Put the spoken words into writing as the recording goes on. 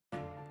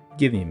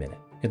Give me a minute,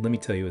 and let me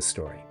tell you a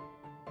story.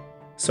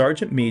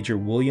 Sergeant Major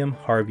William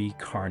Harvey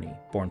Carney,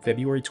 born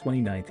February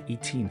 29,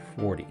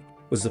 1840,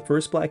 was the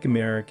first Black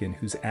American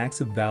whose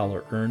acts of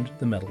valor earned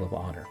the Medal of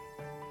Honor.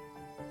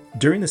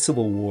 During the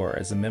Civil War,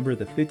 as a member of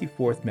the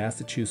 54th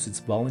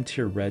Massachusetts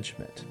Volunteer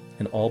Regiment,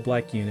 an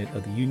all-black unit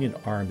of the Union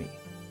Army,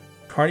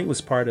 Carney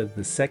was part of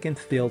the second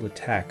failed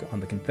attack on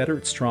the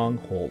Confederate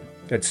stronghold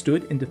that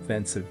stood in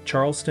defense of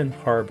Charleston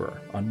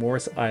Harbor on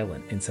Morris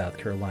Island in South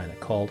Carolina,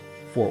 called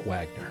Fort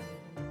Wagner.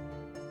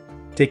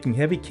 Taking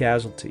heavy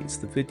casualties,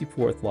 the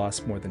 54th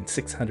lost more than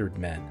 600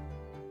 men.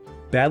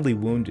 Badly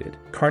wounded,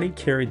 Carney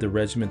carried the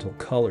regimental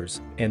colors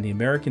and the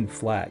American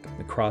flag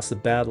across the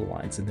battle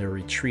lines in their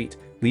retreat,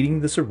 leading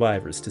the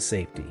survivors to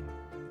safety.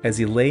 As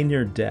he lay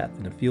near death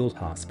in a field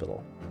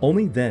hospital,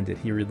 only then did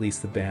he release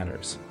the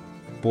banners.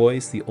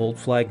 "Boys, the old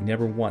flag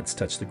never once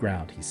touched the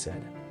ground," he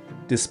said.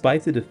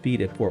 Despite the defeat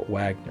at Fort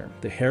Wagner,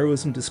 the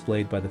heroism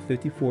displayed by the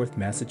 54th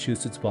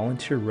Massachusetts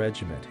Volunteer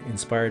Regiment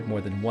inspired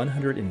more than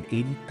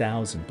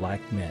 180,000 black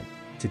men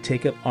to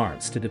take up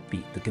arms to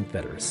defeat the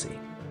Confederacy.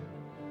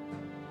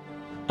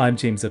 I'm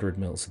James Edward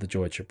Mills of the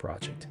Georgia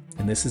Project,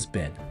 and this has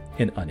been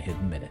an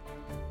Unhidden Minute.